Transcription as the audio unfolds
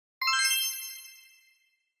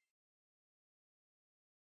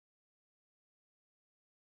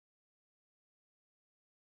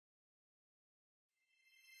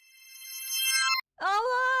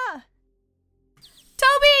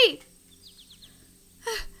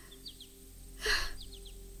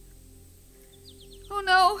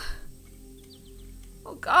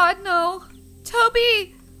God, no.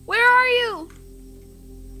 Tobi, where are you?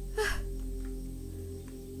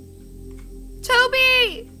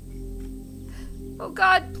 Tobi! Oh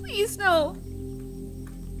God, please no.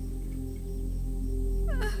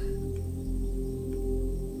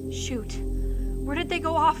 Shoot. Where did they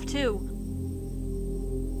go off to?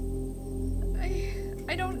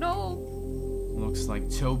 I don't know. Looks like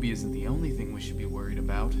Tobi isn't the only thing we should be worried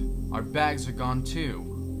about. Our bags are gone too.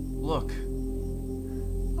 Look.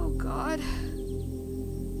 Oh God.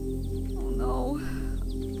 Oh no.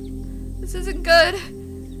 This isn't good.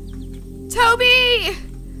 Tobi!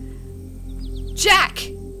 Jack!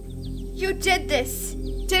 You did this,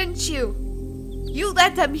 didn't you? You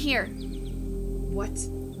led them here. What?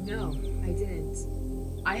 No, I didn't.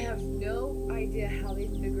 I have no idea how they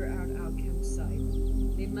figure out our campsite.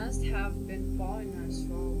 They must have been following us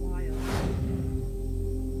for a while.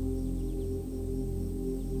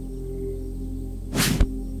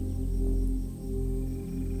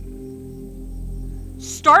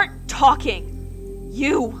 Start talking!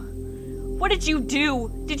 You! What did you do?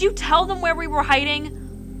 Did you tell them where we were hiding?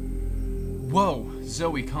 Whoa,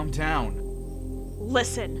 Zoe, calm down.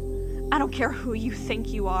 Listen, I don't care who you think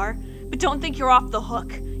you are, but don't think you're off the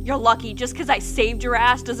hook. You're lucky. Just because I saved your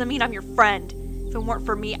ass doesn't mean I'm your friend. If it weren't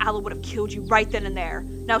for me, Alla would have killed you right then and there.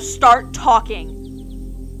 Now start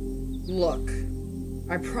talking. Look,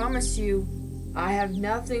 I promise you, I have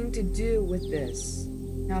nothing to do with this.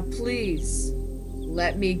 Now please,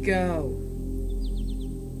 let me go.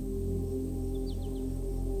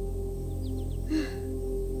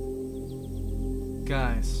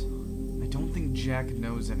 Guys, I don't think Jack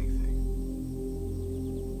knows anything.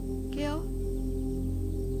 Gale?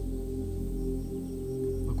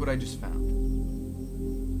 Look what I just found.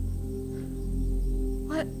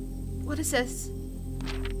 What is this?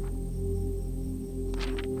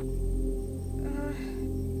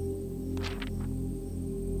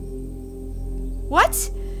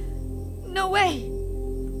 What? No way.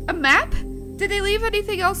 A map? Did they leave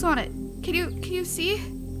anything else on it? Can you see?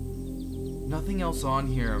 Nothing else on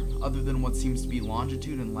here other than what seems to be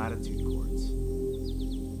longitude and latitude cords.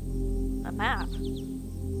 A map?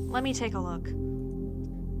 Let me take a look.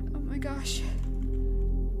 Oh my gosh.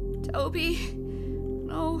 Tobi.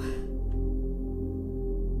 No.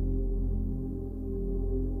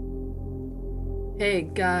 Hey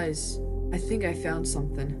guys, I think I found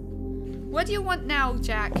something. What do you want now,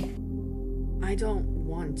 Jack? I don't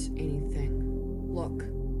want anything. Look.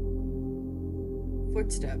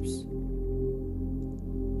 Footsteps.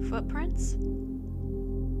 Footprints?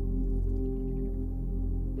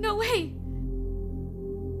 No way!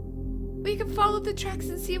 We can follow the tracks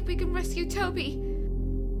and see if we can rescue Tobi.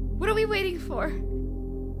 What are we waiting for?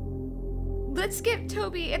 Let's get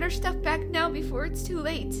Tobi and her stuff back now before it's too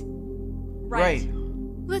late. Right.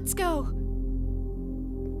 Let's go.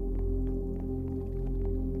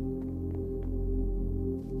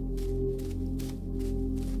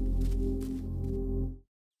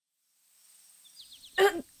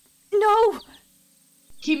 No!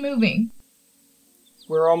 Keep moving.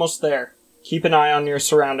 We're almost there. Keep an eye on your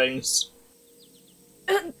surroundings.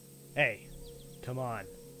 Hey, come on.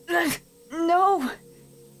 No!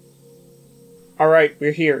 Alright,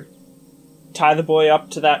 we're here. Tie the boy up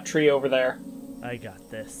to that tree over there. I got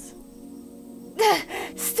this.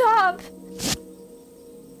 Stop!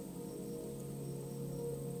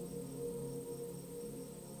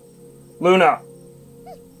 Luna,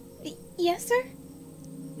 Yes, sir?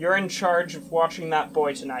 you're in charge of watching that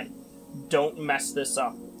boy tonight. Don't mess this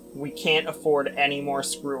up. We can't afford any more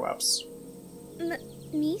screw-ups.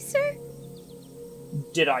 Me, sir?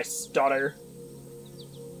 Did I stutter?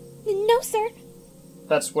 No, sir.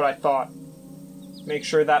 That's what I thought. Make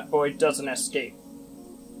sure that boy doesn't escape.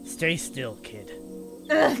 Stay still, kid.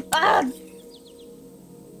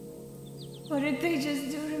 What did they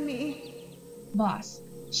just do to me? Boss,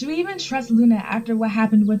 should we even trust Luna after what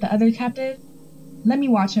happened with the other captive? Let me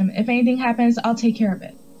watch him. If anything happens, I'll take care of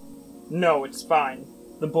it. No, it's fine.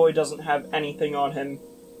 The boy doesn't have anything on him.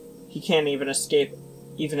 He can't even escape,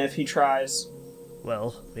 even if he tries.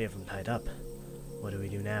 Well, we have him tied up. What do we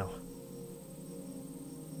do now?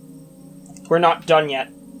 We're not done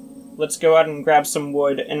yet. Let's go out and grab some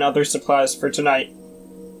wood and other supplies for tonight.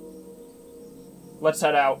 Let's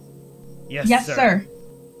head out. Yes, sir.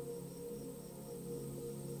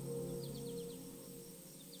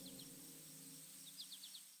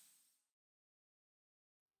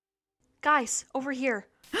 Guys, over here.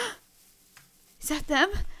 Is that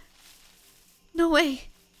them? No way.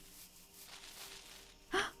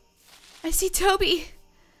 I see Tobi.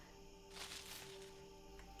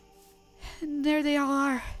 And there they all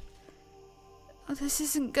are. Oh, this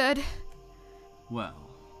isn't good. Well,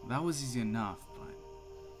 that was easy enough, but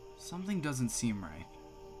something doesn't seem right.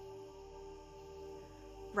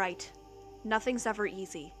 Right. Nothing's ever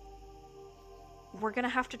easy. We're gonna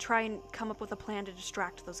have to try and come up with a plan to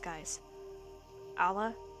distract those guys.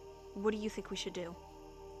 Alla, what do you think we should do?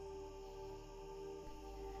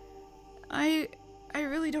 I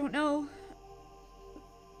really don't know.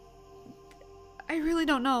 I really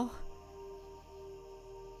don't know.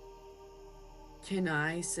 Can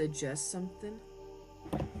I suggest something?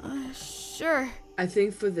 Sure. I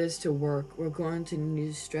think for this to work, we're going to need a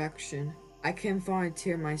distraction. I can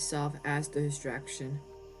volunteer myself as the distraction.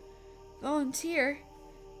 Volunteer?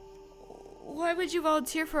 Why would you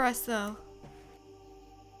volunteer for us, though?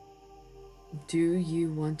 Do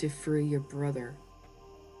you want to free your brother?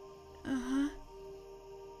 Uh-huh.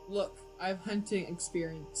 Look, I have hunting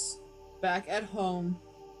experience. Back at home,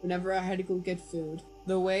 whenever I had to go get food,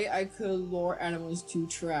 the way I could lure animals to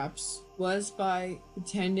traps was by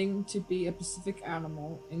pretending to be a specific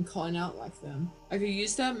animal and calling out like them. I could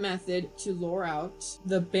use that method to lure out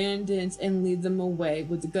the bandits and lead them away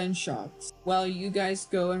with the gunshots, while you guys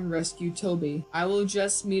go and rescue Tobi. I will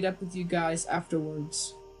just meet up with you guys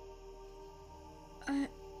afterwards.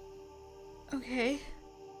 Okay.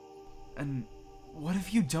 And what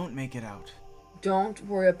if you don't make it out? Don't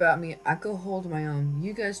worry about me, I can hold my own.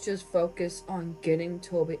 You guys just focus on getting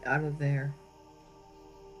Tobi out of there.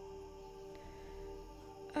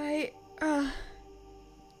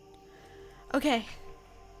 Okay.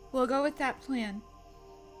 We'll go with that plan.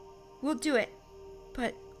 We'll do it.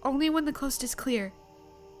 But only when the coast is clear.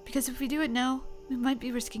 Because if we do it now, we might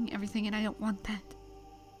be risking everything and I don't want that.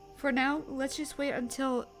 For now, let's just wait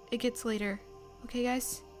until it gets later. Okay,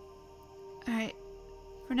 guys? Alright.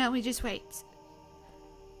 For now, we just wait.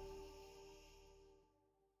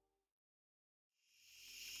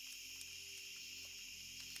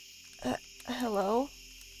 Hello?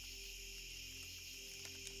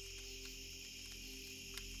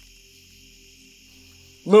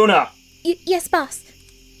 Luna! Yes, boss.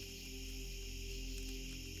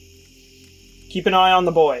 Keep an eye on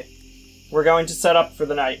the boy. We're going to set up for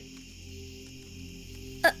the night.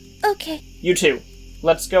 Okay. You two,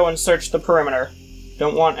 let's go and search the perimeter.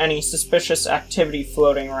 Don't want any suspicious activity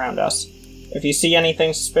floating around us. If you see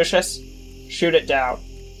anything suspicious, shoot it down.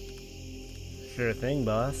 Sure thing,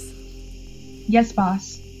 boss. Yes,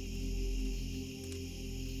 boss.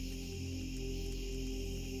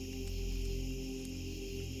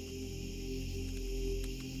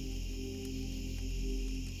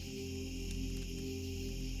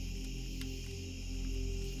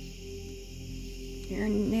 Your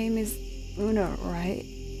name is Luna, right?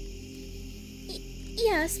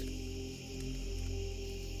 Yes.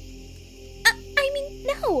 I mean,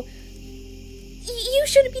 no. You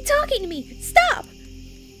shouldn't be talking to me. Stop!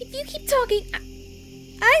 If you keep talking,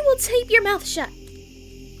 I will tape your mouth shut.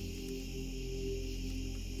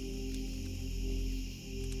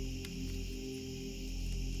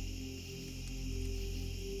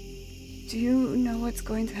 Do you know what's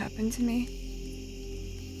going to happen to me?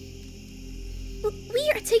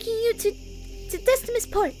 We are taking you to Decimus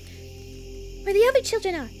Port, where the other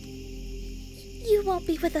children are. You won't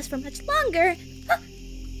be with us for much longer. Huh?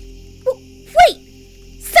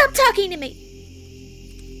 Wait! Stop talking to me!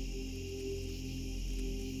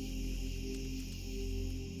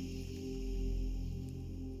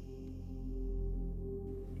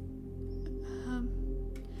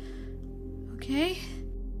 Okay.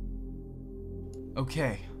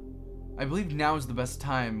 Okay. I believe now is the best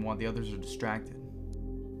time while the others are distracted.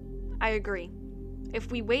 I agree.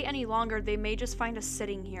 If we wait any longer, they may just find us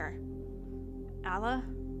sitting here. Alla?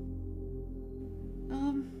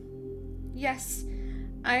 Yes.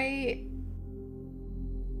 I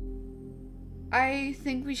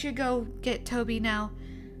think we should go get Tobi now.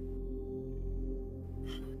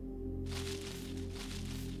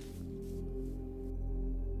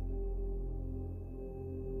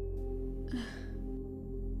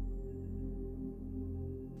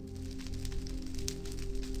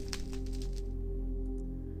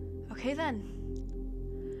 Okay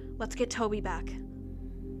then. Let's get Tobi back.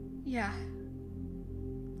 Yeah.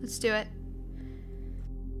 Let's do it.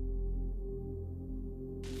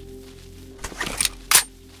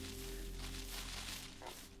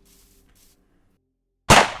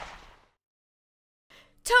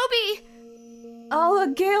 Tobi! Alla,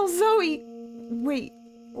 Gale, Zoe! Wait,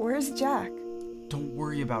 where's Jack? Don't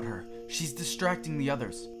worry about her. She's distracting the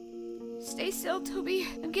others. Stay still, Tobi.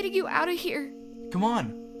 I'm getting you out of here. Come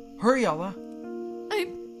on. Hurry, Alla.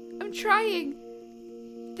 I'm trying.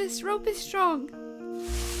 This rope is strong.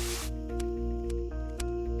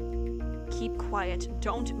 keep quiet.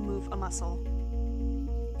 Don't move a muscle.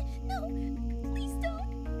 No, please don't.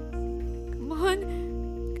 Come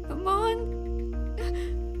on. Come on.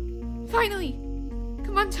 Finally.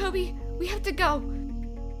 Come on, Tobi. We have to go.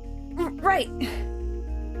 Right.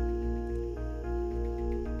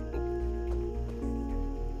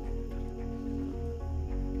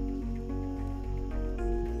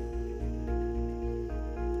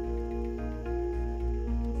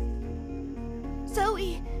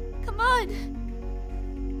 Zoe, come on.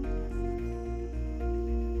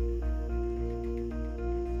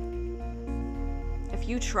 If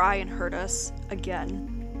you try and hurt us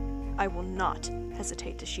again, I will not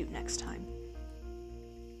hesitate to shoot next time.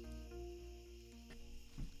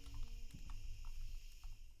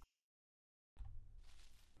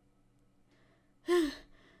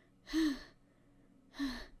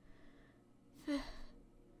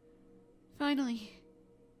 Finally.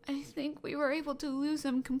 I think we were able to lose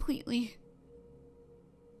him completely.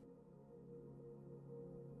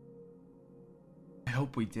 I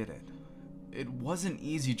hope we did it. It wasn't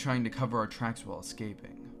easy trying to cover our tracks while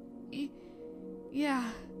escaping. Yeah.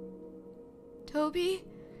 Tobi?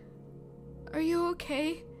 Are you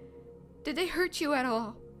okay? Did they hurt you at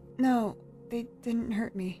all? No, they didn't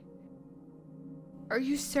hurt me. Are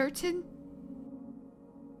you certain?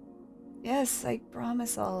 Yes, I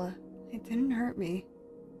promise, Alla. It didn't hurt me.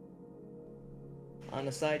 On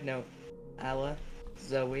a side note, Alla,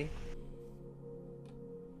 Zoe,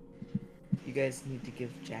 you guys need to give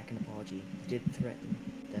Jack an apology. You did threaten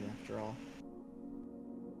them after all.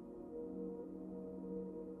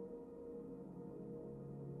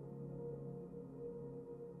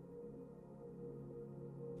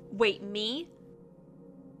 Wait, me?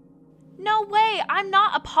 No way! I'm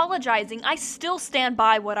not apologizing. I still stand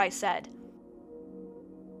by what I said.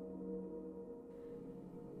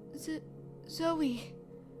 Zoe.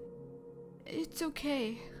 It's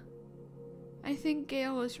okay. I think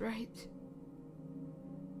Gale was right.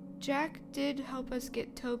 Jack did help us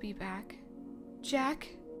get Tobi back. Jack?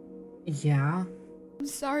 Yeah? I'm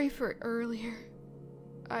sorry for earlier.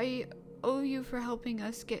 I owe you for helping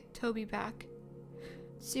us get Tobi back.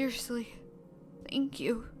 Seriously. Thank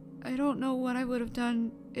you. I don't know what I would have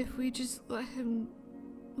done if we just let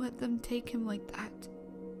them take him like that.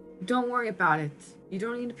 Don't worry about it. You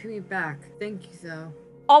don't need to pay me back. Thank you, though.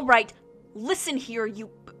 Alright, listen here,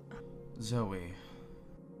 you... Zoe.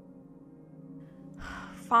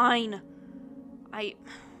 Fine.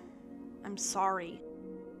 I'm sorry.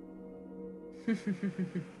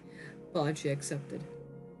 Apology accepted.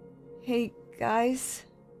 Hey, guys.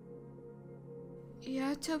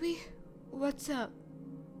 Yeah, Tobi? What's up?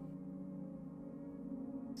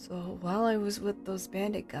 So, while I was with those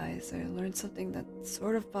bandit guys, I learned something that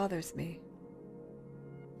sort of bothers me.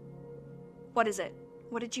 What is it?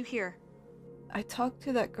 What did you hear? I talked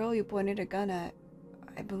to that girl you pointed a gun at.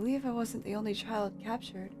 I believe I wasn't the only child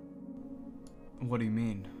captured. What do you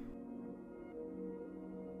mean?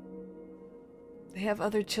 They have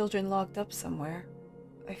other children locked up somewhere.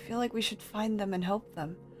 I feel like we should find them and help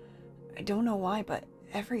them. I don't know why, but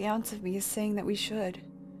every ounce of me is saying that we should.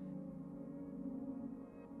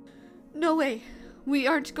 No way. We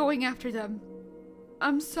aren't going after them.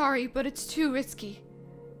 I'm sorry, but it's too risky.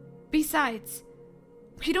 Besides,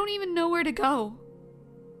 we don't even know where to go.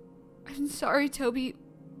 I'm sorry, Tobi,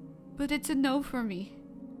 but it's a no for me.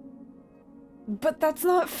 But that's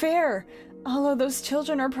not fair! All of those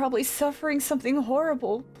children are probably suffering something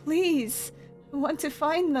horrible. Please! I want to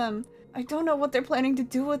find them. I don't know what they're planning to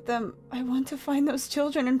do with them. I want to find those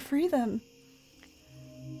children and free them.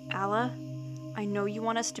 Alla, I know you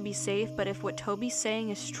want us to be safe, but if what Tobi's saying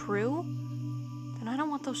is true, then I don't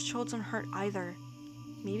want those children hurt either.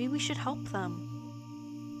 Maybe we should help them.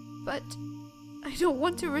 But I don't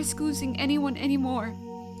want to risk losing anyone anymore.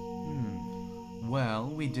 Well,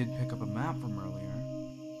 we did pick up a map from earlier.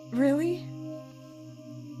 Really?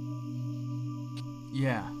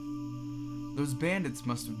 Yeah. Those bandits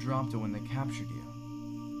must have dropped it when they captured you.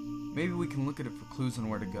 Maybe we can look at it for clues on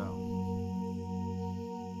where to go.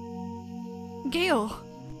 Gale!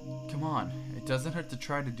 Come on, it doesn't hurt to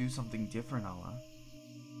try to do something different, Alla.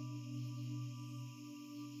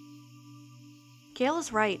 Gale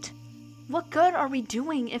is right. What good are we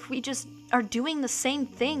doing if we just are doing the same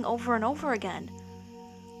thing over and over again?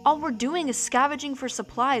 All we're doing is scavenging for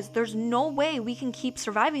supplies. There's no way we can keep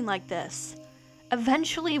surviving like this.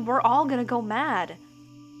 Eventually, we're all gonna go mad.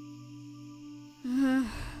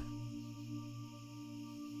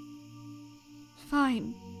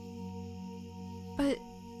 Fine. But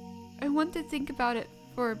I want to think about it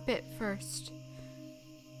for a bit first.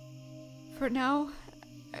 For now,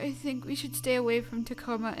 I think we should stay away from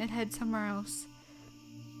Tacoma and head somewhere else.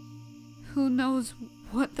 Who knows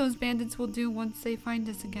what those bandits will do once they find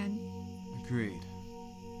us again. Agreed.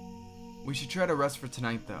 We should try to rest for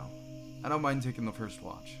tonight, though. I don't mind taking the first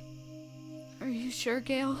watch. Are you sure,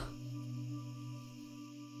 Gale?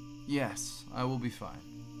 Yes, I will be fine.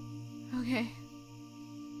 Okay.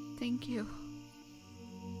 Thank you.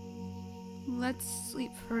 Let's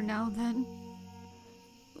sleep for now, then.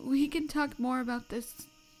 We can talk more about this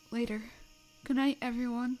later. Good night,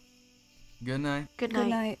 everyone. Good night. Good night. Good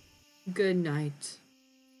night. Good night.